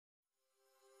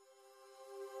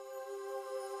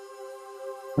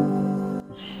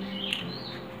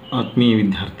ಆತ್ಮೀಯ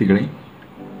ವಿದ್ಯಾರ್ಥಿಗಳೇ,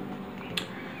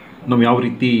 ನಾವು ಯಾವ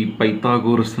ರೀತಿ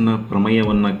ಪೈಥಾಗೋರಸ್ನ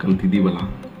ಪ್ರಮೇಯವನ್ನು ಕಲ್ತಿದ್ದೀವಲ್ಲ,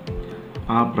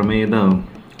 ಆ ಪ್ರಮೇಯದ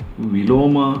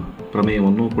ವಿಲೋಮ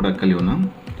ಪ್ರಮೇಯವನ್ನು ಕೂಡ ಕಲಿಯೋಣ.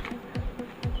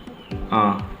 ಆ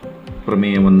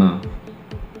ಪ್ರಮೇಯವನ್ನು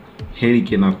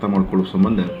ಹೇಳಿಕೆಯನ್ನು ಅರ್ಥ ಮಾಡಿಕೊಳ್ಳುವ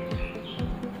ಸಂಬಂಧ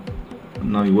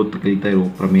ನಾವು ಇವತ್ತು ಕಲಿತಾ ಇರುವ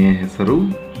ಪ್ರಮೇಯ ಹೆಸರು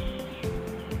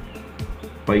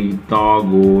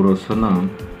ಪೈಥಾಗೋರಸ್ನ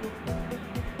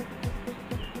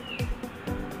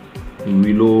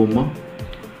ವಿಲೋಮ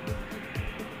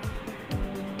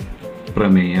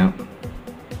ಪ್ರಮೇಯ.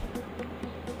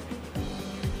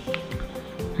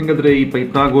 ಹಾಗಾದರೆ ಈ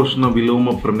ಪೈಥಾಗೋರಸ್ನ ವಿಲೋಮ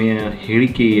ಪ್ರಮೇಯ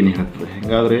ಹೇಳಿಕೆ ಏನು ಹೇಳ್ತದೆ?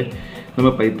 ಹಾಗಾದರೆ ನಮ್ಮ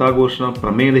ಪೈಥಾಗೋರಸ್ನ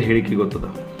ಪ್ರಮೇಯದ ಹೇಳಿಕೆ ಗೊತ್ತದ,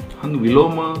 ಹಂಗೆ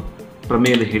ವಿಲೋಮ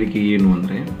ಪ್ರಮೇಯದ ಹೇಳಿಕೆ ಏನು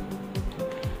ಅಂದರೆ,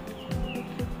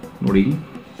 ನೋಡಿ,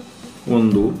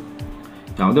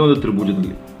 ಯಾವುದೇ ಒಂದು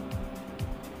ತ್ರಿಭುಜದಲ್ಲಿ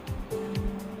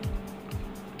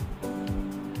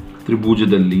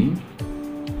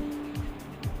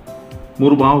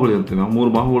 3 ಬಾಹುಗಳಿರ್ತವೆ. ಆ 3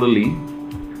 ಬಾಹುಗಳಲ್ಲಿ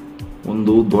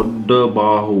ಒಂದು ದೊಡ್ಡ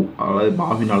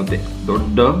ಬಾಹುವಿನ ಅಳತೆ,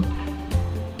 ದೊಡ್ಡ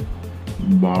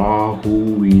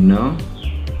ಬಾಹುವಿನ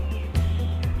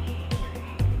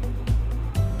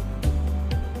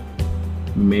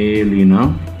ಮೇಲಿನ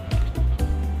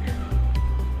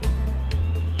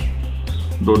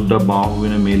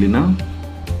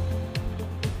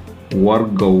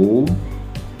ವರ್ಗವು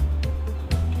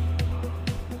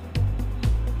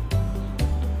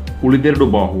ಉಳಿದೆರಡು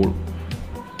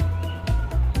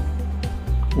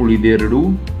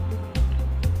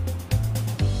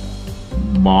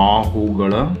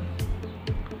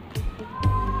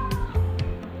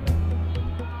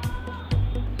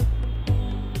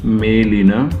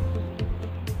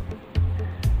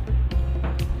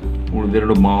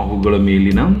ಬಾಹುಗಳ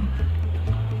ಮೇಲಿನ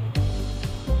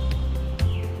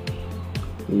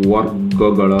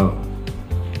ವರ್ಗಗಳ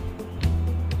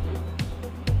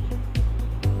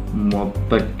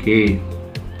ಮೊತ್ತಕ್ಕೆ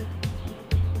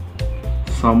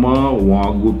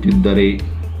ಸಮವಾಗುತ್ತಿದ್ದರೆ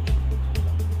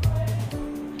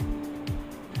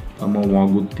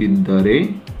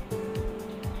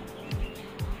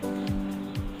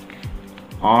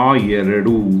ಆ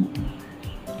ಎರಡು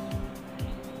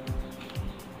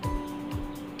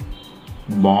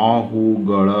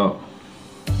ಬಾಹುಗಳ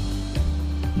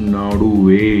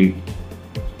ನಡುವೆ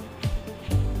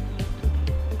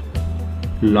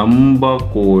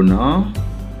ಲಂಬಕೋನ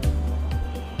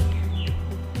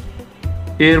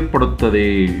ಏರ್ಪಡುತ್ತದೆ.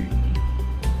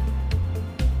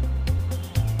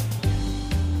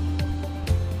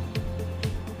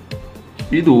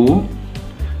 ಇದು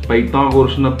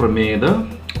ಪೈಥಾಗೋರಸ್ನ ಪ್ರಮೇಯದ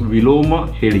ವಿಲೋಮ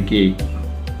ಹೇಳಿಕೆ.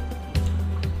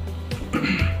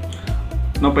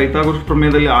 ನಾವು ಪೈಥಾಗೋರಸ್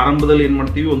ಪ್ರಮೇಯದಲ್ಲಿ ಆರಂಭದಲ್ಲಿ ಏನು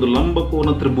ಮಾಡ್ತೀವಿ, ಒಂದು ಲಂಬಕೋನ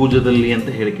ತ್ರಿಭುಜದಲ್ಲಿ ಅಂತ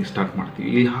ಹೇಳಿಕೆ ಸ್ಟಾರ್ಟ್ ಮಾಡ್ತೀವಿ.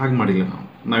 ಇಲ್ಲಿ ಹಾಗೆ ಮಾಡಿಲ್ಲ.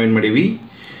 ನಾವೇನು ಮಾಡೀವಿ,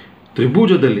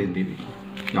 ತ್ರಿಭುಜದಲ್ಲಿ ಎಂದೀವಿ.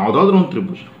 ಯಾವುದಾದ್ರೂ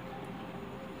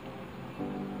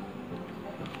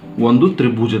ಒಂದು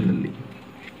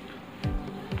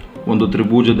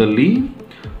ತ್ರಿಭುಜದಲ್ಲಿ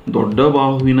ದೊಡ್ಡ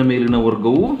ಬಾಹುವಿನ ಮೇಲಿನ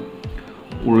ವರ್ಗವು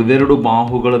ಉಳಿದೆರಡು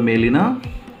ಬಾಹುಗಳ ಮೇಲಿನ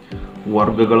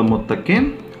ವರ್ಗಗಳ ಮೊತ್ತಕ್ಕೆ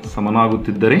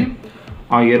ಸಮನಾಗುತ್ತಿದ್ದರೆ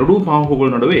ಆ ಎರಡೂ ಬಾಹುಗಳ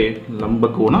ನಡುವೆ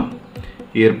ಲಂಬಕೋನ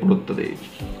ಏರ್ಪಡುತ್ತದೆ.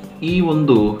 ಈ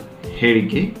ಒಂದು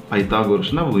ಹೇಳಿಕೆ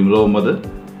ಪೈಥಾಗೋರಸ್ನ ವಿಲೋಮದ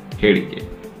ಹೇಳಿಕೆ.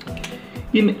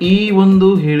 ಇನ್ನು ಈ ಒಂದು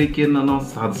ಹೇಳಿಕೆಯನ್ನು ನಾವು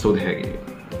ಸಾಧಿಸೋದು ಹೇಗೆ?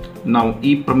 ನಾವು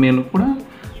ಈ ಪ್ರಮೇಯವನ್ನು ಕೂಡ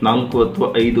 4 ಅಥವಾ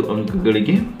 5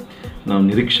 ಅಂಕಗಳಿಗೆ ನಾವು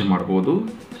ನಿರೀಕ್ಷೆ ಮಾಡ್ಬೋದು.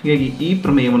 ಹೀಗಾಗಿ ಈ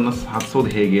ಪ್ರಮೇಯವನ್ನು ಸಾಧಿಸೋದು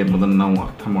ಹೇಗೆ ಅನ್ನೋದನ್ನು ನಾವು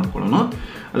ಅರ್ಥ ಮಾಡ್ಕೊಳ್ಳೋಣ.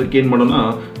 ಅದಕ್ಕೆ ಏನು ಮಾಡೋಣ,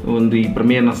 ಈ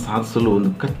ಪ್ರಮೇಯವನ್ನು ಸಾಧಿಸಲು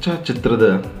ಒಂದು ಕಚ್ಚಾ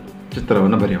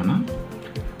ಚಿತ್ರವನ್ನು ಬರೆಯೋಣ.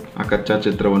 ಆ ಕಚ್ಚಾ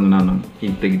ಚಿತ್ರವನ್ನು ನಾನು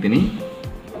ಈಗ ತೆಗಿತೀನಿ.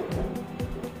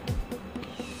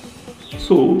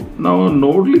 ಸೊ ನಾವು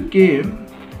ನೋಡಲಿಕ್ಕೆ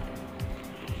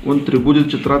ಒಂದು ತ್ರಿಭುಜದ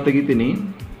ಚಿತ್ರ ತೆಗಿತೀನಿ.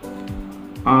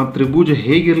 ಆ ತ್ರಿಭುಜ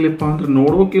ಹೇಗಿರಲಿಪ್ಪ ಅಂದರೆ,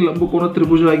 ನೋಡೋಕೆ ಲಂಬಕೋನ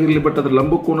ತ್ರಿಭುಜ ಆಗಿರಲಿ, ಬಟ್ ಅದು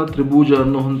ಲಂಬಕೋನ ತ್ರಿಭುಜ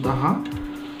ಅನ್ನುವಂತಹ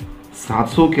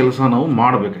ಸಾಧಿಸೋ ಕೆಲಸ ನಾವು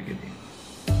ಮಾಡಬೇಕಾಗಿದೆ.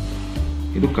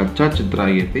 ಇದು ಕಚ್ಚಾ ಚಿತ್ರ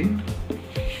ಆಗೈತಿ.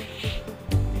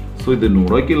 ಸೊ ಇದು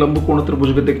ನೋಡೋಕೆ ಲಂಬಕೋನ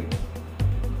ತ್ರಿಭುಜಗತೆ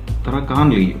ಥರ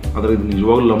ಕಾಣಲಿ, ಆದರೆ ಇದು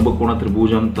ನಿಜವಾಗ್ಲೂ ಲಂಬಕೋನ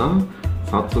ತ್ರಿಭುಜ ಅಂತ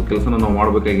ಸಾಧಿಸೋ ಕೆಲಸನ ನಾವು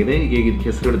ಮಾಡಬೇಕಾಗಿದೆ. ಈಗ ಇದಕ್ಕೆ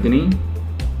ಹೆಸರು ಹೇಳ್ತೀನಿ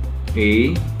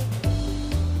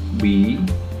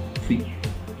ABC.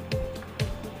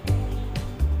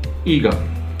 ಈಗ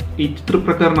ಈ ಚಿತ್ರ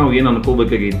ಪ್ರಕಾರ ನಾವು ಏನು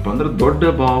ಅನ್ಕೋಬೇಕಾಗಿತ್ತಪ್ಪ ಅಂದ್ರೆ, ದೊಡ್ಡ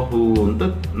ಬಾಹು ಅಂತ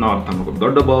ನಾವು ಅರ್ಥ ಮಾಡ್ಬೇಕು.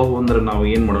 ದೊಡ್ಡ ಬಾಹು ಅಂದ್ರೆ ನಾವು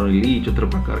ಏನು ಮಾಡೋಣ, ಇಲ್ಲಿ ಈ ಚಿತ್ರ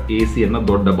ಪ್ರಕಾರ AC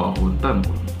ದೊಡ್ಡ ಬಾಹು ಅಂತ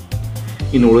ಅನ್ಕೊಳ್ಳೋಣ.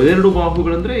 ಇನ್ನು ಉಳಿದೆರಡು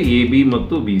ಬಾಹುಗಳಂದ್ರೆ AB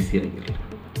ಮತ್ತು BC ಆಗಿರಲಿ.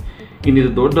 ಇನ್ನು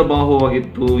ಇದು ದೊಡ್ಡ ಬಾಹು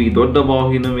ಆಗಿತ್ತು. ಈ ದೊಡ್ಡ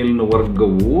ಬಾಹುವಿನ ಮೇಲಿನ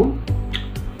ವರ್ಗವು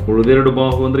ಉಳಿದೆರಡು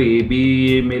ಬಾಹು ಅಂದರೆ AB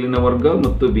ಮೇಲಿನ ವರ್ಗ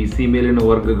ಮತ್ತು BC ಮೇಲಿನ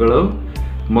ವರ್ಗಗಳ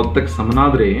ಮೊತ್ತಕ್ಕೆ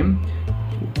ಸಮನಾದರೆ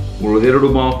ಉಳಿದೆರಡು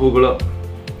ಬಾಹುಗಳ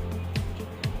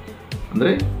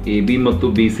ಅಂದರೆ ಎ ಬಿ ಮತ್ತು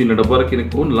ಬಿ ಸಿ ನಡಬಾರಕಿನ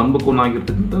ಕೋನ್ ಲಂಬಕೋನ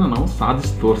ಆಗಿರ್ತಕ್ಕಂಥ ನಾವು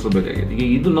ಸಾಧಿಸಿ ತೋರಿಸಬೇಕಾಗಿದೆ. ಈಗ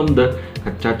ಇದು ನಮ್ದು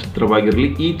ಕಚ್ಚಾ ಚಿತ್ರವಾಗಿರಲಿ.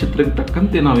 ಈ ಚಿತ್ರಕ್ಕೆ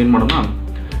ತಕ್ಕಂತೆ ನಾವೇನು ಮಾಡೋಣ,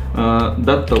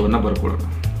 ದತ್ತವನ್ನು ಬರ್ಕೊಳ್ಳೋಣ.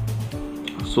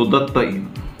 ಸೊ ದತ್ತ ಏನು?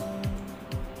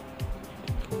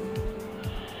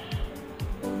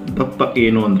 ದತ್ತ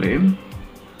ಏನು ಅಂದರೆ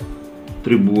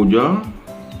ತ್ರಿಭುಜ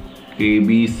ಎ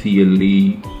ಬಿ ಸಿಯಲ್ಲಿ,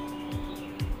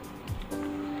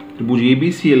 ತ್ರಿಭುಜ ಎ ಬಿ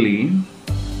ಸಿಯಲ್ಲಿ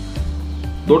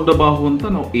ದೊಡ್ಡ ಬಾಹು ಅಂತ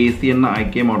ನಾವು ಎ ಸಿಯನ್ನು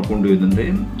ಆಯ್ಕೆ ಮಾಡ್ಕೊಂಡಿದ್ದಂದರೆ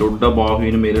ದೊಡ್ಡ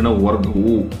ಬಾಹುವಿನ ಮೇಲಿನ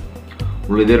ವರ್ಗವು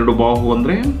ಉಳಿದೆರಡು ಬಾಹು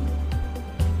ಅಂದರೆ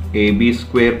A B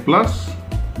square plus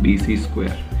B C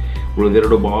square,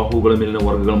 ಉಳಿದೆರಡು ಬಾಹುಗಳ ಮೇಲಿನ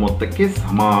ವರ್ಗಗಳ ಮೊತ್ತಕ್ಕೆ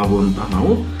ಸಮ ಆಗುವಂಥ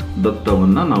ನಾವು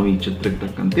ದತ್ತವನ್ನು ನಾವು ಈ ಚಿತ್ರಕ್ಕೆ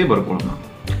ತಕ್ಕಂತೆ ಬರ್ಕೊಳ್ಳೋಣ.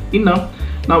 ಇನ್ನು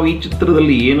ನಾವು ಈ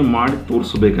ಚಿತ್ರದಲ್ಲಿ ಏನು ಮಾಡಿ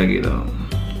ತೋರಿಸಬೇಕಾಗಿದೆ,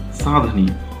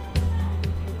 ಸಾಧನೀಯ.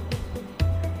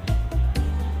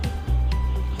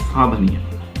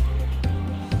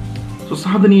 ಸೊ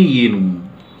ಸಾಧನೀಯ ಏನು,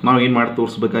 ನಾವೇನು ಮಾಡಿ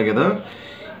ತೋರಿಸ್ಬೇಕಾಗ್ಯದ,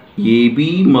 ಎ ಬಿ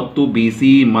ಮತ್ತು ಬಿ ಸಿ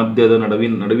ಮಧ್ಯದ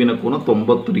ನಡುವಿನ ಕೋನ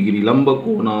 90 ಡಿಗ್ರಿ ಲಂಬ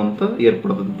ಕೋನ ಅಂತ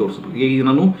ಏರ್ಪಡ್ತದೆ ತೋರಿಸ್ಬೇಕು. ಈಗ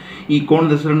ನಾನು ಈ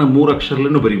ಕೋನದ ಹೆಸರನ್ನು 3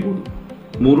 ಅಕ್ಷರಲ್ಲೂ ಬರಿಬೋದು,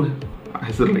 3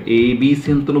 ಹೆಸರಲ್ಲಿ ಎ ಬಿ ಸಿ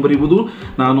ಅಂತಲೂ ಬರಿಬೋದು.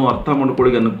 ನಾನು ಅರ್ಥ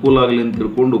ಮಾಡ್ಕೊಳ್ಳಿಕ್ಕೆ ಅನುಕೂಲ ಆಗಲಿ ಅಂತ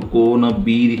ತಿಳ್ಕೊಂಡು ಕೋನ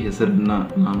ಬಿ ಹೆಸರನ್ನು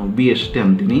ನಾನು ಬಿ ಅಷ್ಟೇ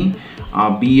ಅಂತೀನಿ. ಆ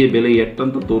ಬಿ ಯ ಬೆಲೆ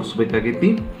ಎಷ್ಟಂತ ತೋರಿಸ್ಬೇಕಾಗೈತಿ,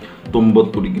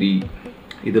 90 ಡಿಗ್ರಿ.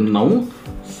 ಇದನ್ನು ನಾವು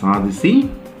ಸಾಧಿಸಿ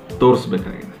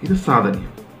ತೋರಿಸ್ಬೇಕಾಗಿದೆ. ಇದು ಸಾಧನೆ.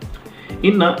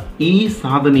 ಇನ್ನು ಈ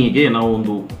ಸಾಧನೆಗೆ ನಾವು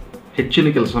ಒಂದು ಹೆಚ್ಚಿನ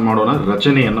ಕೆಲಸ ಮಾಡೋಣ,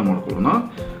 ರಚನೆಯನ್ನು ಮಾಡ್ಕೊಳ್ಳೋಣ.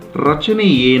 ರಚನೆ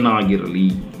ಏನಾಗಿರಲಿ,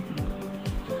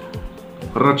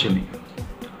 ರಚನೆ.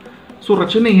 ಸೊ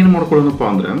ರಚನೆ ಏನು ಮಾಡ್ಕೊಳ್ಳೋಣಪ್ಪ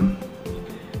ಅಂದರೆ,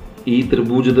 ಈ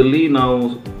ತ್ರಿಭುಜದಲ್ಲಿ ನಾವು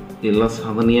ಎಲ್ಲ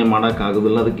ಸಾಧನೆಯ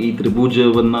ಮಾಡೋಕ್ಕಾಗೋದಿಲ್ಲ, ಅದಕ್ಕೆ ಈ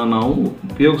ತ್ರಿಭುಜವನ್ನು ನಾವು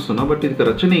ಉಪಯೋಗಿಸೋಣ. ಬಟ್ ಇದಕ್ಕೆ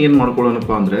ರಚನೆ ಏನು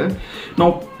ಮಾಡ್ಕೊಳ್ಳೋಣಪ್ಪ ಅಂದರೆ,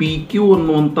 ನಾವು ಪಿ ಕ್ಯೂ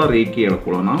ಅನ್ನುವಂಥ ರೇಖೆ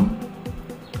ಹೇಳ್ಕೊಳ್ಳೋಣ.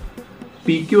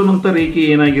 ಪಿ ಕ್ಯೂ ಅನ್ನೋಂಥ ರೇಖೆ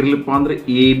ಏನಾಗಿರಲಿಪ್ಪ ಅಂದರೆ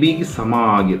ಎ ಬಿಗೆ ಸಮ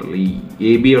ಆಗಿರಲಿ.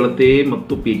 ಎ ಬಿ ಅಳತೆ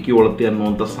ಮತ್ತು ಪಿ ಕ್ಯೂ ಅಳತೆ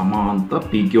ಅನ್ನುವಂಥ ಸಮ ಅಂತ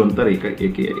ಪಿ ಕ್ಯೂ ಅಂತ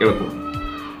ರೇಖೆ ಹೇಳ್ಕೊಳ್ಳೋಣ.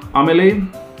 ಆಮೇಲೆ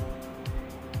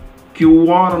ಕ್ಯೂ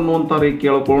ಆರ್ ಅನ್ನುವಂಥ ರೇಖೆ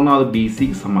ಹೇಳ್ಕೊಳ್ಳೋಣ, ಅದು ಬಿ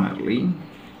ಸಿಗೆ ಸಮ ಇರಲಿ.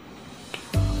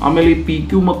 ಆಮೇಲೆ ಪಿ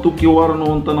ಕ್ಯೂ ಮತ್ತು ಕ್ಯೂ ಆರ್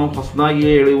ಅನ್ನುವಂಥ ನಾವು ಹೊಸದಾಗಿ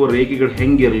ಎಳೆಯುವ ರೇಖೆಗಳು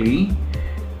ಹೆಂಗಿರಲಿ,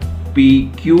 ಪಿ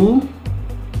ಕ್ಯೂ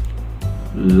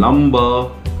ಲಂಬ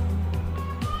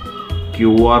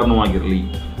ಕ್ಯೂ ಆರ್ನೂ ಆಗಿರಲಿ.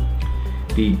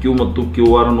 ಪಿ ಕ್ಯೂ ಮತ್ತು ಕ್ಯೂ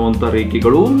ಆರ್ ಅನ್ನುವಂಥ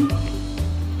ರೇಖೆಗಳು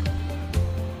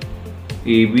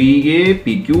ಎ ಬಿಗೆ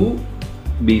ಪಿ ಕ್ಯೂ,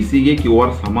 ಬಿ ಸಿಗೆ ಕ್ಯೂ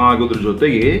ಆರ್ ಸಮ ಆಗೋದ್ರ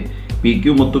ಜೊತೆಗೆ ಪಿ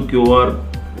ಕ್ಯೂ ಮತ್ತು ಕ್ಯೂ ಆರ್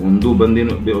ಒಂದು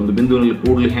ಬಿಂದುವಿನಲ್ಲಿ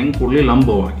ಕೂಡಲಿ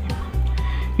ಲಂಬವಾಗಿ.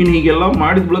 ಇನ್ನು ಹೀಗೆಲ್ಲ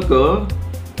ಮಾಡಿದ ಬಳಿಕ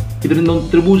ಇದರಿಂದ ಒಂದು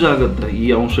ತ್ರಿಭುಜ ಆಗುತ್ತೆ. ಈ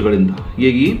ಅಂಶಗಳಿಂದ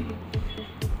ಹೇಗೆ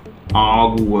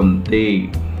ಆಗುವಂತೆ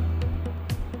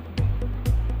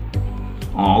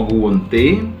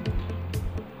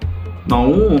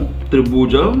ನಾವು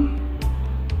ತ್ರಿಭುಜ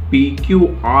ಪಿ ಕ್ಯೂ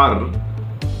ಆರ್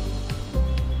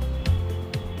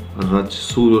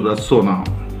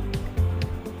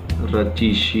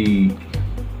ರಚಿಸಿ.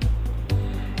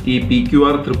 ಈ ಪಿ ಕ್ಯೂ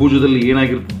ಆರ್ ತ್ರಿಭುಜದಲ್ಲಿ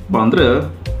ಏನಾಗಿರ್ತಪ್ಪ ಅಂದ್ರೆ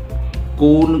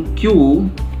ಕೋನ್ ಕ್ಯೂ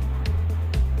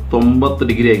 90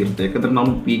 ಡಿಗ್ರಿ ಆಗಿರುತ್ತೆ. ಯಾಕಂದ್ರೆ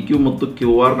ನಾವು ಪಿ ಕ್ಯೂ ಮತ್ತು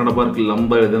ಕ್ಯೂ ಆರ್ ನಡಬಾರ್ದು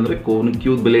ಲಂಬ ಇದೆ ಅಂದರೆ ಕೋನ್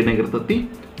ಕ್ಯೂ ಬೆಲೆ ಏನಾಗಿರ್ತತಿ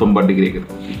 90 ಡಿಗ್ರಿ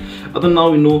ಆಗಿರ್ತತಿ. ಅದನ್ನು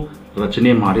ನಾವು ಇನ್ನೂ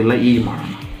ರಚನೆ ಮಾಡಿಲ್ಲ, ಈಗ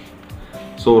ಮಾಡೋಣ.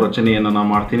 ಸೊ ರಚನೆಯನ್ನು ನಾನು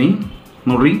ಮಾಡ್ತೀನಿ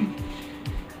ನೋಡ್ರಿ.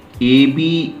 ಎ ಬಿ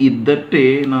ಇದ್ದಟ್ಟೆ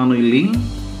ನಾನು ಇಲ್ಲಿ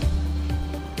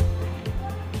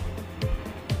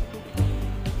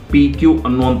ಪಿ ಕ್ಯೂ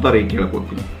ಅನ್ನುವಂಥ ರೇಖೆ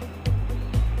ಹೇಳ್ಕೊತೀನಿ,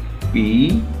 ಪಿ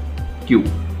ಕ್ಯೂ.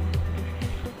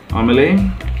 ಆಮೇಲೆ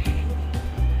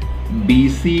ಬಿ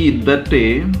ಸಿ ಇದ್ದಟ್ಟೆ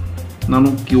ನಾನು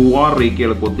ಕ್ಯೂ ಆರ್ ರೇಖೆ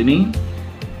ಹೇಳ್ಕೊತೀನಿ.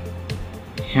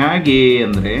 ಹೇಗೆ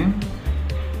ಅಂದರೆ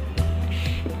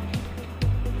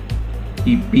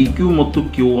ಈ ಪಿ ಕ್ಯೂ ಮತ್ತು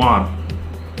ಕ್ಯೂ ಆರ್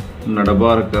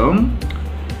ನಡಬಾರ್ಕ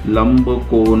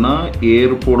ಲಂಬಕೋನ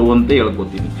ಏರ್ಪಡುವಂತೆ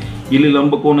ಹೇಳ್ಕೊತೀನಿ. ಇಲ್ಲಿ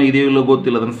ಲಂಬಕೋನ ಇದೆಯೋ ಇಲ್ಲ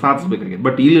ಗೊತ್ತಿಲ್ಲ, ಅದನ್ನು ಸಾಧಿಸಬೇಕಾಗಿದೆ.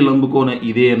 ಬಟ್ ಇಲ್ಲಿ ಲಂಬಕೋನ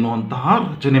ಇದೆ ಅನ್ನುವಂತಹ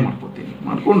ರಚನೆ ಮಾಡ್ಕೊತೀನಿ.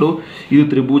 ಮಾಡಿಕೊಂಡು ಇದು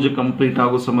ತ್ರಿಭುಜ ಕಂಪ್ಲೀಟ್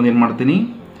ಆಗೋ ಸಂಬಂಧ ಏನು ಮಾಡ್ತೀನಿ,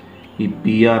 ಈ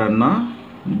ಪಿ ಆರ್ ಅನ್ನು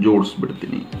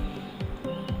ಜೋಡಿಸ್ಬಿಡ್ತೀನಿ.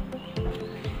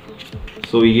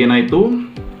 ಸೊ ಈಗೇನಾಯಿತು,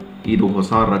 ಇದು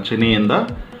ಹೊಸ ರಚನೆಯಿಂದ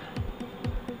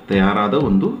ತಯಾರಾದ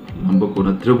ಒಂದು ಲಂಬಕೋನ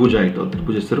ತ್ರಿಭುಜ ಆಯಿತು.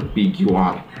 ತ್ರಿಭುಜ ಹೆಸರು ಪಿ ಕ್ಯೂ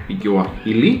ಆರ್.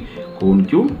 ಇಲ್ಲಿ ಕೋನ್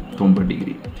ಕ್ಯೂ 90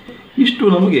 ಡಿಗ್ರಿ. ಇಷ್ಟು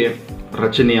ನಮಗೆ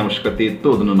ರಚನೆಯ ಅವಶ್ಯಕತೆ ಇತ್ತು,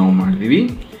 ಅದನ್ನು ನಾವು ಮಾಡಿದ್ದೀವಿ.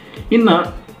 ಇನ್ನು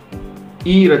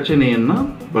ಈ ರಚನೆಯನ್ನು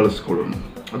ಬಳಸ್ಕೊಳ್ಳೋಣ.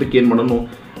 ಅದಕ್ಕೆ ಏನು ಮಾಡೋಣ,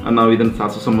 ನಾವು ಇದನ್ನು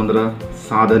ಸಾಧಿಸೋ ಸಂಬಂಧ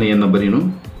ಸಾಧನೆಯನ್ನು ಬರೀನು.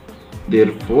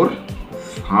 ದೇರ್ ಫೋರ್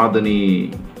ಸಾಧನೆ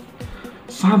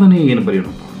ಏನು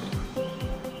ಬರೆಯೋಣಪ್ಪ ಅಂದರೆ,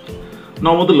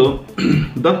 ನಾವು ಮೊದಲು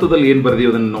ದತ್ತದಲ್ಲಿ ಏನು ಬರೆದೀವಿ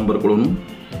ಅದನ್ನು ನಾವು ಬರ್ಕೊಳ್ಳೋಣ.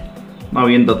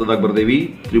 ನಾವೇನು ದತ್ತದಾಗ ಬರ್ದೇವಿ,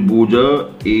 ತ್ರಿಭುಜ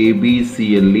ಎ ಬಿ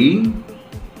ಸಿಯಲ್ಲಿ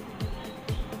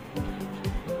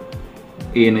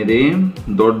ಏನಿದೆ,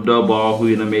 ದೊಡ್ಡ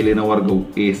ಬಾಹುವಿನ ಮೇಲಿನ ವರ್ಗವು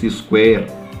AC²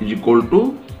 =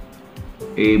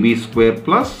 A B square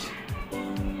plus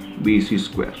B C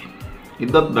square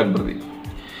ಇದ್ದದ್ದಾಗ ಬರ್ದಿ.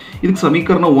 ಇದಕ್ಕೆ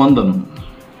ಸಮೀಕರಣ 1 ಅನ್ನು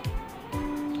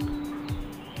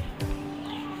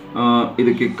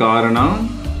ಇದಕ್ಕೆ ಕಾರಣ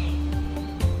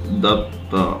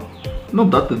ದತ್ತ ನಾವು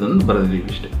ದತ್ತದನ್ನು ಬರೆದಿದ್ದೀವಿ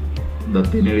ಇಷ್ಟೇ.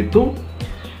 ದತ್ತ ಏನು ಹೇಳಿತ್ತು?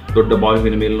 ದೊಡ್ಡ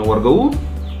ಬಾಹುವಿನ ಮೇಲಿನ ವರ್ಗವು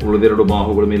ಉಳಿದೆರಡು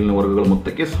ಬಾಹುಗಳ ಮೇಲಿನ ವರ್ಗಗಳ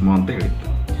ಮೊತ್ತಕ್ಕೆ ಸಮ ಅಂತ ಹೇಳಿತ್ತು.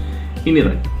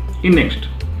 ಇನ್ನು ನೆಕ್ಸ್ಟ್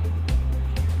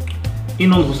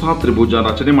ಇನ್ನೊಂದು ಹೊಸ ತ್ರಿಭುಜ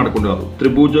ರಚನೆ ಮಾಡಿಕೊಂಡಿರೋದು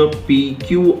ತ್ರಿಭುಜ ಪಿ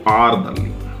ಕ್ಯೂ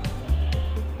ಆರ್ದಲ್ಲಿ.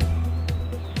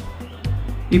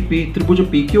 ಈ ತ್ರಿಭುಜ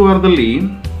ಪಿ ಕ್ಯೂ ಆರ್ದಲ್ಲಿ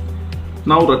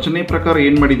ನಾವು ರಚನೆ ಪ್ರಕಾರ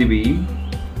ಏನು ಮಾಡಿದ್ದೀವಿ?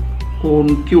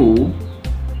 Cone Q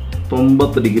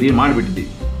 90 degree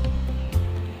ಮಾಡಿಬಿಟ್ಟಿದ್ದೀವಿ.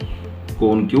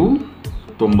 Cone Q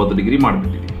 90 degree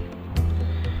ಮಾಡಿಬಿಟ್ಟಿದ್ದೀವಿ.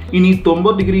 ಇನ್ನು ಈ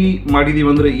 90 ಡಿಗ್ರಿ ಮಾಡಿದ್ದೀವಿ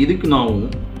ಅಂದರೆ ಇದಕ್ಕೆ ನಾವು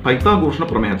ಪೈಥಾಗೋರಸ್ನ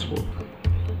ಪ್ರಮೇಯ ಹಚ್ಬೋದು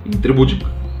ಈ ತ್ರಿಭುಜಕ್ಕೆ.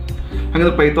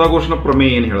 ಹಾಗಾದ್ರೆ ಪೈಥಾಗೋರಸ್ನ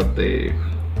ಪ್ರಮೇಯ ಏನು ಹೇಳುತ್ತೆ?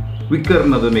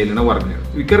 ವಿಕರ್ಣದ ಮೇಲಿನ ವರ್ಗ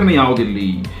ಹೇಳುತ್ತೆ. ವಿಕರ್ಣ ಯಾವುದಿಲ್ಲಿ?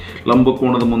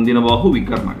 ಲಂಬಕೋಣದ ಮುಂದಿನ ಬಾಹು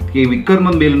ವಿಕರ್ಣ ಆಗುತ್ತೆ. ಈ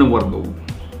ವಿಕರ್ಣದ ಮೇಲಿನ ವರ್ಗವು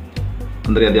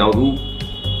ಅಂದರೆ ಅದು ಯಾವುದು?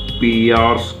 P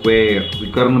R square.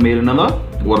 ವಿಕರ್ಣ ಮೇಲಿನ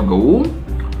ವರ್ಗವು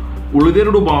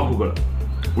ಉಳಿದೆರಡು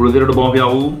ಬಾಹು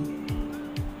ಯಾವುವು?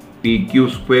 P Q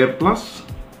square plus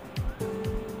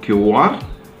Q R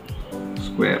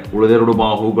square. ಉಳಿದೆರಡು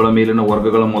ಬಾಹುಗಳ ಮೇಲಿನ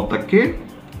ವರ್ಗಗಳ ಮೊತ್ತಕ್ಕೆ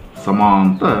ಸಮ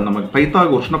ಅಂತ ನಮಗೆ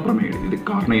ಪೈಥಾಗೋರಸ್ನ ಪ್ರಮೇಯ ಹೇಳಿದೆ. ಇದಕ್ಕೆ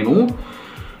ಕಾರಣ ಏನು?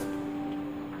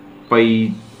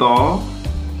 ಪೈಥಾಗೋರಸನ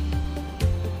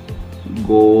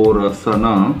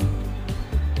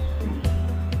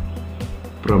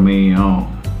ಪ್ರಮೇಯ.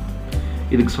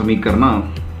 ಇದಕ್ಕೆ ಸಮೀಕರಣ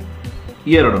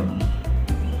 2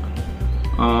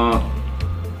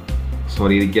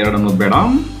 ಇದಕ್ಕೆ 2 ಅನ್ನೋದು ಬೇಡ.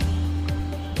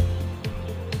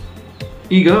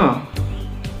 ಈಗ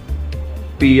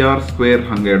ಪಿ ಆರ್ ಸ್ಕ್ವೇರ್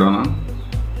ಹಂಗೆ ಇಡೋಣ.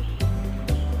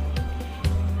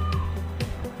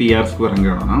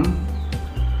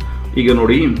 ಈಗ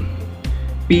ನೋಡಿ,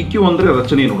 ಪಿ ಕ್ಯೂ ಅಂದರೆ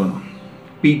ರಚನೆ ನೋಡೋಣ.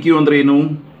 ಪಿ ಕ್ಯೂ ಅಂದರೆ ಏನು?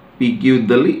 ಪಿ ಕ್ಯೂ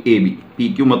ಇದ್ದಲ್ಲಿ ಎ ಬಿ, ಪಿ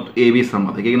ಕ್ಯೂ ಮತ್ತು ಎ ಬಿ ಸಮ.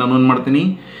 ಹಾಗಾಗಿ ನಾನು ಏನು ಮಾಡ್ತೀನಿ?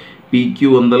 P Q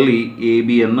ಒಂದಲ್ಲಿ A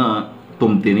ಬಿಯನ್ನು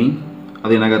ತುಂಬ್ತೀನಿ.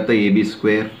 ಅದೇನಾಗತ್ತೆ? A B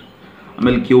square.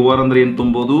 ಆಮೇಲೆ ಕ್ಯೂ ಆರ್ ಅಂದರೆ ಏನು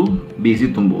ತುಂಬೋದು? ಬಿ ಸಿ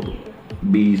ತುಂಬೋದು.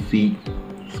 ಬಿ ಸಿ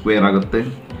ಸ್ಕ್ವೇರ್ ಆಗುತ್ತೆ.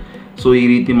 ಸೊ ಈ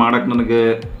ರೀತಿ ಮಾಡೋಕ್ಕೆ ನನಗೆ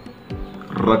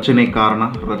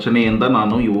ರಚನೆಯಿಂದ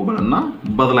ನಾನು ಇವುಗಳನ್ನು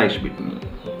ಬದಲಾಯಿಸ್ಬಿಟ್ಟಿನಿ.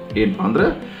 ಏನಪ್ಪ ಅಂದರೆ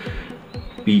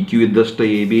ಪಿ ಕ್ಯೂ ಇದ್ದಷ್ಟು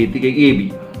A B ಐತಿಗಾಗಿ A B,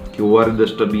 Q R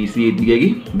ಇದ್ದಷ್ಟು ಬಿ ಸಿ ಐತಿಗಾಗಿ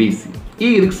ಬಿ ಸಿ.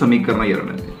 ಈಗ ಇದಕ್ಕೆ ಸಮೀಕರಣ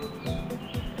 2 ಇದೆ.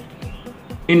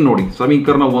 ಇನ್ನು ನೋಡಿ,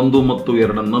 ಸಮೀಕರಣ 1 ಮತ್ತು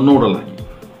 2 ನೋಡಲಾಗಿ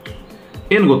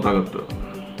ಏನು ಗೊತ್ತಾಗುತ್ತೆ?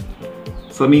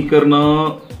 ಸಮೀಕರಣ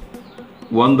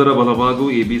 1ರ ಬಲಭಾಗವು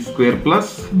A B square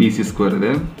plus B C square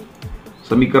ಇದೆ.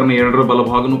 ಸಮೀಕರಣ 2ರ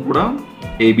ಬಲಭಾಗನೂ ಕೂಡ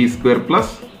A B square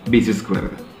plus B C square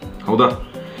ಇದೆ. ಹೌದಾ?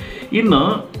 ಇನ್ನು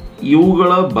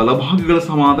ಇವುಗಳ ಬಲಭಾಗಗಳ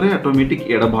ಸಮ ಆದರೆ ಆಟೋಮೆಟಿಕ್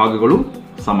ಎಡಭಾಗಗಳು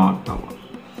ಸಮ ಆಗ್ತಾವ.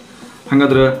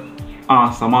 ಹಾಗಾದ್ರೆ ಆ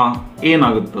ಸಮ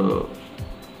ಏನಾಗುತ್ತೆ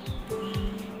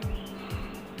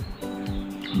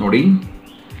ನೋಡಿ,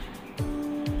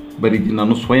 ಬರೀತೀನಿ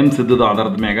ನಾನು ಸ್ವಯಂ ಸಿದ್ಧದ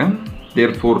ಆಧಾರದ ಮ್ಯಾಗ.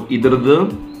 There four ಇದರದ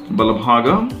ಬಲಭಾಗ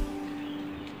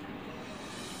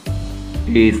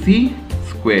A C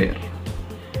square,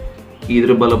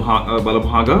 ಇದರ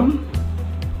ಬಲಭಾಗ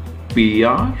ಪಿ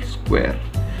ಆರ್ ಸ್ಕ್ವೇರ್.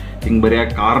 ಹಿಂಗೆ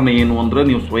ಬರೆಯೋಕೆ ಕಾರಣ ಏನು ಅಂದರೆ,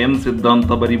 ನೀವು ಸ್ವಯಂ ಸಿದ್ಧ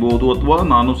ಅಂತ ಬರಿಬೋದು, ಅಥವಾ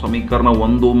ನಾನು ಸಮೀಕರಣ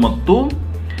 1 ಮತ್ತು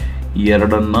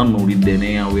 2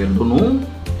 ನೋಡಿದ್ದೇನೆ. ಅವೆರಡೂ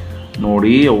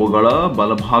ನೋಡಿ ಅವುಗಳ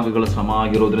ಬಲಭಾಗಗಳ ಸಮ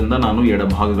ಆಗಿರೋದ್ರಿಂದ ನಾನು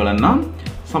ಎಡಭಾಗಗಳನ್ನು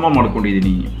ಸಮ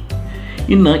ಮಾಡ್ಕೊಂಡಿದ್ದೀನಿ.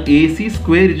 ಇನ್ನು A C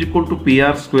square is equal to P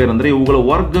R square ಅಂದರೆ ಇವುಗಳ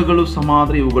ವರ್ಗಗಳು ಸಮ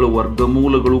ಆದರೆ ಇವುಗಳ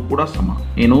ವರ್ಗಮೂಲಗಳು ಕೂಡ ಸಮ.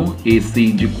 ಏನು? A C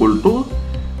is equal to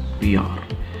P R.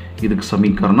 ಇದಕ್ಕೆ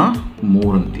ಸಮೀಕರಣ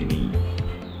 3 ಅಂತೀನಿ.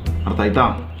 ಅರ್ಥ ಆಯ್ತಾ?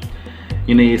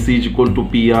 ಇನ್ನು A C is equal to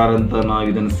P R ಅಂತ ನಾವು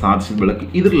ಇದನ್ನು ಸಾಧಿಸಿದ ಬೆಳಕು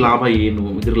ಇದ್ರ ಲಾಭ ಏನು?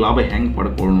 ಇದ್ರ ಲಾಭ ಹೆಂಗೆ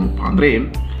ಪಡ್ಕೊಳ್ಳೋಣಪ್ಪ ಅಂದರೆ,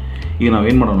 ಈಗ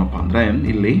ನಾವೇನು ಮಾಡೋಣಪ್ಪ ಅಂದರೆ,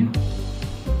 ಇಲ್ಲಿ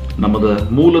ನಮ್ಮದು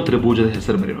ಮೂಲ ತ್ರಿಭುಜದ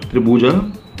ಹೆಸರು ಬರೆಯೋಣ. ತ್ರಿಭುಜ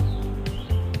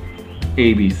ಎ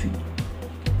ಬಿ ಸಿ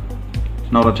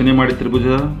ನಾವು ರಚನೆ ಮಾಡಿ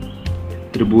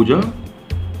ತ್ರಿಭುಜ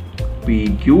ಪಿ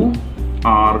ಕ್ಯೂ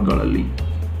ಆರ್ಗಳಲ್ಲಿ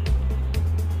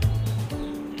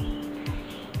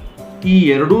ಈ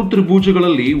ಎರಡೂ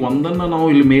ತ್ರಿಭುಜಗಳಲ್ಲಿ ಒಂದನ್ನು ನಾವು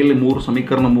ಇಲ್ಲಿ ಮೇಲೆ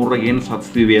ಸಮೀಕರಣ 3ರಾಗ ಏನು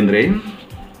ಸಾಧಿಸ್ತೀವಿ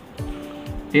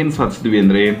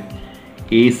ಅಂದರೆ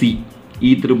ಎ ಸಿ,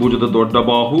 ಈ ತ್ರಿಭುಜದ ದೊಡ್ಡ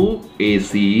ಬಾಹು ಎ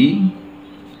ಸಿ,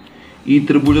 ಈ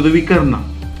ತ್ರಿಭುಜದ ವಿಕರ್ಣ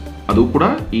ಅದು ಕೂಡ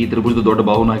ಈ ತ್ರಿಭುಜದ ದೊಡ್ಡ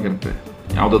ಬಾಹುನಾಗಿರುತ್ತೆ.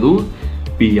 ಯಾವುದದು?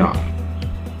 P R.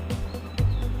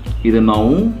 ಇದನ್ನು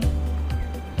ನಾವು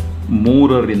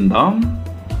 3ರಿಂದ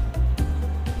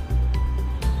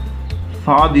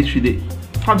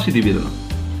ಸಾಧಿಸಿದ್ದೀವಿ ಇದನ್ನು.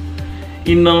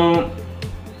 ಇನ್ನು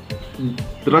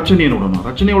ರಚನೆ ನೋಡೋಣ.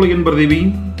 ರಚನೆ ಒಳಗೆ ಏನು ಬರ್ದೀವಿ?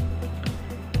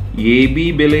 ಎ ಬಿ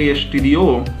ಬೆಲೆ ಎಷ್ಟಿದೆಯೋ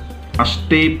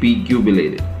ಅಷ್ಟೇ ಪಿ ಕ್ಯೂ ಬೆಲೆ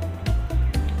ಇದೆ.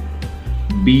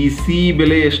 ಬಿ ಸಿ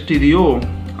ಬೆಲೆ ಎಷ್ಟಿದೆಯೋ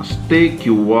ಅಷ್ಟೇ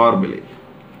ಕ್ಯೂ ಆರ್ ಬೆಲೆ.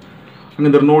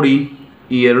 ಹಾಗಾದ್ರೆ ನೋಡಿ,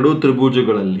 ಈ ಎರಡೂ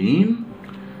ತ್ರಿಭುಜಗಳಲ್ಲಿ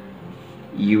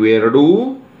ಇವೆರಡೂ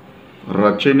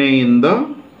ರಚನೆಯಿಂದ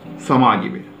ಸಮ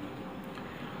ಆಗಿವೆ.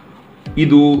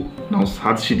 ಇದು ನಾವು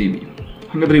ಸಾಧಿಸಿದ್ದೀವಿ.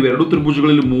 ಹಾಗಾದ್ರೆ ಇವೆರಡು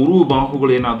ತ್ರಿಭುಜಗಳಲ್ಲಿ ಮೂರು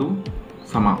ಬಾಹುಗಳು ಏನಾದವು?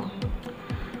 ಸಮ.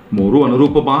 ಮೂರು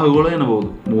ಅನುರೂಪ ಬಾಹುಗಳು ಎನ್ನಬಹುದು.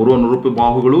 ಮೂರು ಅನುರೂಪ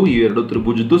ಬಾಹುಗಳು ಈ ಎರಡು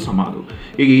ತ್ರಿಭುಜದ್ದು ಸಮ ಆದವು.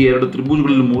 ಈಗ ಈ ಎರಡು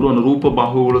ತ್ರಿಭುಜಗಳಲ್ಲಿ ಮೂರು ಅನುರೂಪ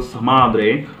ಬಾಹುಗಳು ಸಮ ಆದರೆ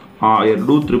ಆ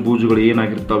ಎರಡೂ ತ್ರಿಭುಜಗಳು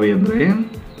ಏನಾಗಿರ್ತವೆ ಅಂದರೆ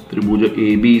ತ್ರಿಭುಜ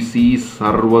ABC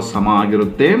ಸರ್ವ ಸಮ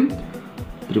ಆಗಿರುತ್ತೆ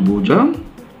ತ್ರಿಭುಜ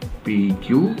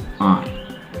PQR.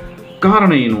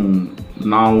 ಕಾರಣ ಏನು?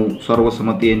 ನಾವು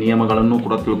ಸರ್ವಸಮತೆಯ ನಿಯಮಗಳನ್ನು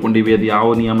ಕೂಡ ತಿಳ್ಕೊಂಡಿವಿ. ಅದು ಯಾವ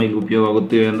ನಿಯಮ ಇಲ್ಲಿ ಉಪಯೋಗ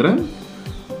ಆಗುತ್ತೆ ಅಂದರೆ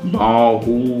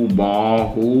ಬಾಹು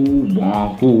ಬಾಹು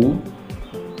ಬಾಹು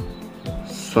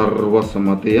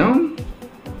ಸರ್ವಸಮತೆಯ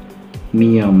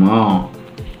ನಿಯಮ.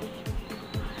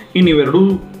 ಇನ್ನು ಇವೆರಡು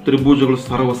ತ್ರಿಭುಜಗಳು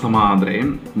ಸರ್ವಸಮ ಆದರೆ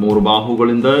ಮೂರು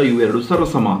ಬಾಹುಗಳಿಂದ ಇವೆರಡು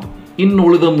ಸರ್ವಸಮ. ಇನ್ನು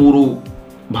ಉಳಿದ ಮೂರು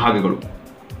ಭಾಗಗಳು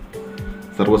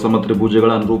ಸರ್ವಸಮ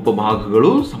ತ್ರಿಭುಜಗಳ ಅನುರೂಪ ಭಾಗಗಳು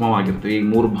ಸಮವಾಗಿರ್ತವೆ. ಈ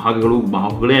ಮೂರು ಭಾಗಗಳು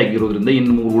ಬಾಹುಗಳೇ ಆಗಿರೋದ್ರಿಂದ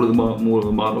ಇನ್ನು ಉಳಿದ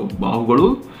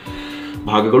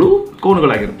ಭಾಗಗಳು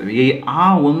ಕೋನಗಳಾಗಿರ್ತವೆ. ಆ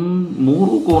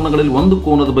ಮೂರು ಕೋನಗಳಲ್ಲಿ ಒಂದು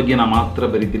ಕೋನದ ಬಗ್ಗೆ ನಾನು ಮಾತ್ರ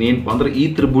ಬರಿತೀನಿ. ಏನಪ್ಪ ಅಂದ್ರೆ ಈ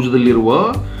ತ್ರಿಭುಜದಲ್ಲಿರುವ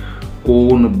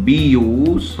ಕೋನ ಬಿಯು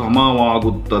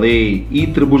ಸಮವಾಗುತ್ತದೆ. ಈ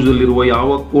ತ್ರಿಭುಜದಲ್ಲಿರುವ ಯಾವ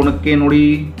ಕೋನಕ್ಕೆ ನೋಡಿ,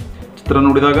 ಚಿತ್ರ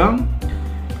ನೋಡಿದಾಗ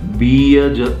ಬಿಯ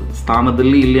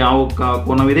ಸ್ಥಾನದಲ್ಲಿ ಇಲ್ಲಿ ಯಾವ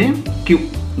ಕೋನವಿದೆ? ಕ್ಯೂ.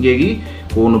 ಹೀಗಾಗಿ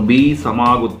ಕೋನ ಬಿ ಸಮ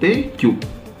ಆಗುತ್ತೆ ಕ್ಯೂ.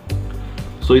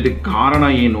 ಸೊ ಇದಕ್ಕೆ ಕಾರಣ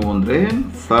ಏನು ಅಂದರೆ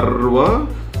ಸರ್ವ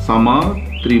ಸಮ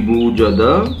ತ್ರಿಭುಜದ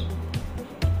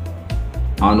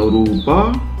ಅನುರೂಪ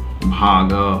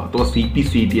ಭಾಗ ಅಥವಾ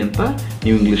CPCT ಅಂತ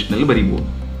ನೀವು ಇಂಗ್ಲೀಷ್ನಲ್ಲಿ ಬರೀಬೋದು.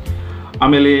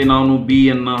 ಆಮೇಲೆ ನಾನು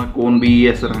ಕೋನ್ ಬಿ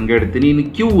ಹೆಸರು ಹಂಗೆ ಇಡ್ತೀನಿ. ಇನ್ನು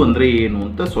ಕ್ಯೂ ಅಂದರೆ ಏನು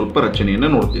ಅಂತ ಸ್ವಲ್ಪ ರಚನೆಯನ್ನು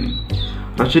ನೋಡ್ತೀನಿ.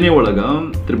 ರಚನೆ ಒಳಗೆ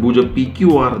ತ್ರಿಭುಜ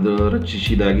PQR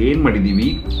ರಚಿಸಿದಾಗ ಏನು ಮಾಡಿದ್ದೀವಿ?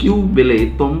 ಕ್ಯೂ ಬೆಲೆ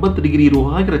 90 ಡಿಗ್ರಿ ಇರುವ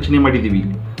ಹಾಗೆ ರಚನೆ ಮಾಡಿದ್ದೀವಿ.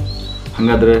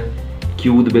 ಹಾಗಾದ್ರೆ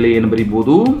ಕ್ಯೂದ ಬೆಲೆ ಏನು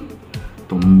ಬರೀಬೋದು?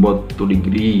 90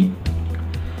 ಡಿಗ್ರಿ.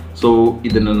 ಸೊ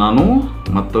ಇದನ್ನು ನಾನು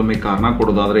ಮತ್ತೊಮ್ಮೆ ಕಾರಣ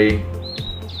ಕೊಡೋದಾದರೆ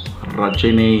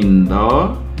ರಚನೆಯಿಂದ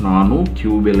ನಾನು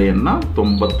ಕ್ಯೂ ಬೆಲೆಯನ್ನು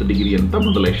 90 ಡಿಗ್ರಿ ಅಂತ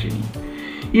ಬದಲಾಯಿಸೀನಿ.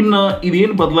 ಇನ್ನು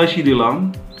ಇದೇನು ಬದಲಾಯಿಸಿದಿಲ್ಲ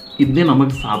ಇದನ್ನೇ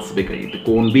ನಮಗೆ ಸಾಧಿಸಬೇಕಾಗಿತ್ತು.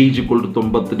 ಕೋನ್ ಬಿ =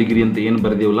 90 ಡಿಗ್ರಿ ಅಂತ ಏನು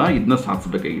ಬರೆದೇವಲ್ಲ ಇದನ್ನ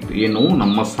ಸಾಧಿಸಬೇಕಾಗಿತ್ತು. ಏನು?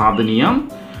 ನಮ್ಮ ಸಾಧನೆಯ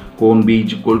ಕೋನ್ ಬಿ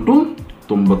 =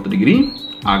 90 ಡಿಗ್ರಿ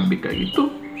ಆಗಬೇಕಾಗಿತ್ತು.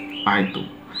 ಆಯಿತು,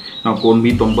 ನಾವು ಕೋನ್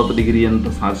ಬಿ 90 ಡಿಗ್ರಿ ಅಂತ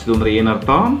ಸಾಧಿಸಿದ್ವು ಅಂದರೆ ಏನರ್ಥ?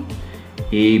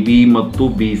 AB ಮತ್ತು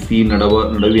BC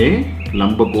ನಡುವೆ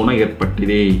ಲಂಬಕೋನ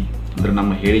ಏರ್ಪಟ್ಟಿದೆ. ಅಂದರೆ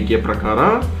ನಮ್ಮ ಹೇಳಿಕೆಯ ಪ್ರಕಾರ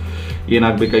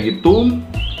ಏನಾಗಬೇಕಾಗಿತ್ತು?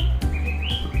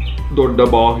 ದೊಡ್ಡ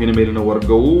ಬಾಹುವಿನ ಮೇಲಿನ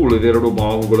ವರ್ಗವು ಉಳಿದೆರಡು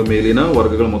ಬಾಹುಗಳ ಮೇಲಿನ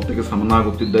ವರ್ಗಗಳ ಮೊತ್ತಕ್ಕೆ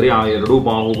ಸಮನಾಗುತ್ತಿದ್ದರೆ ಆ ಎರಡೂ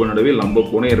ಬಾಹುಗಳ ನಡುವೆ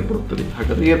ಲಂಬಕೋನ ಏರ್ಪಡುತ್ತದೆ.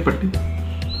 ಹಾಗಾದರೆ ಏರ್ಪಟ್ಟಿದೆ.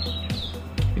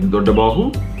 ಇದು ದೊಡ್ಡ ಬಾಹು,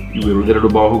 ಇವು ಉಳಿದೆರಡು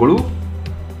ಬಾಹುಗಳು.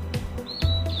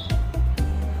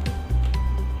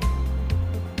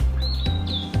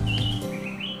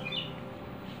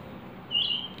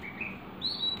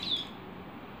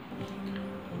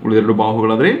 ಉಳಿದೆರಡು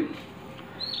ಬಾಹುಗಳಾದರೆ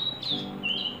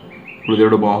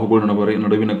ಉಳಿದೆರಡು ಬಾಹುಗಳ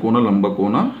ನಡುವಿನ ಕೋನ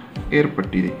ಲಂಬಕೋನ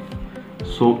ಏರ್ಪಟ್ಟಿದೆ.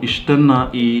 ಸೊ ಇಷ್ಟನ್ನು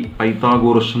ಈ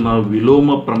ಪೈಥಾಗೋರಸ್ನ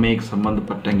ವಿಲೋಮ ಪ್ರಮೇಯಕ್ಕೆ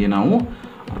ಸಂಬಂಧಪಟ್ಟಂಗೆ ನಾವು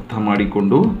ಅರ್ಥ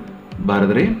ಮಾಡಿಕೊಂಡು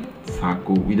ಬರೆದರೆ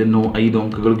ಸಾಕು. ಇದನ್ನು 5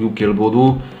 ಅಂಕಗಳಿಗೂ ಕೇಳ್ಬೋದು,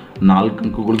 4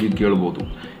 ಅಂಕಗಳಿಗೂ ಕೇಳ್ಬೋದು.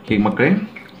 ಹೀಗೆ ಮಕ್ಕಳೇ,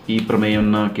 ಈ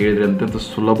ಪ್ರಮೇಯವನ್ನು ಕೇಳಿದರೆ ಅತ್ಯಂತ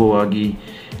ಸುಲಭವಾಗಿ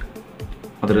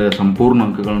ಅದರ ಸಂಪೂರ್ಣ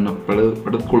ಅಂಕಗಳನ್ನು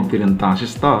ಪಡೆದುಕೊಳ್ತೀರಿ ಅಂತ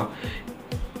ಆಶಿಸ್ತಾ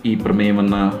ಈ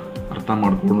ಪ್ರಮೇಯವನ್ನು ಅರ್ಥ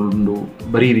ಮಾಡಿಕೊಂಡು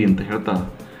ಬರೀರಿ ಅಂತ ಹೇಳ್ತಾ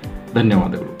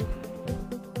ಧನ್ಯವಾದಗಳು.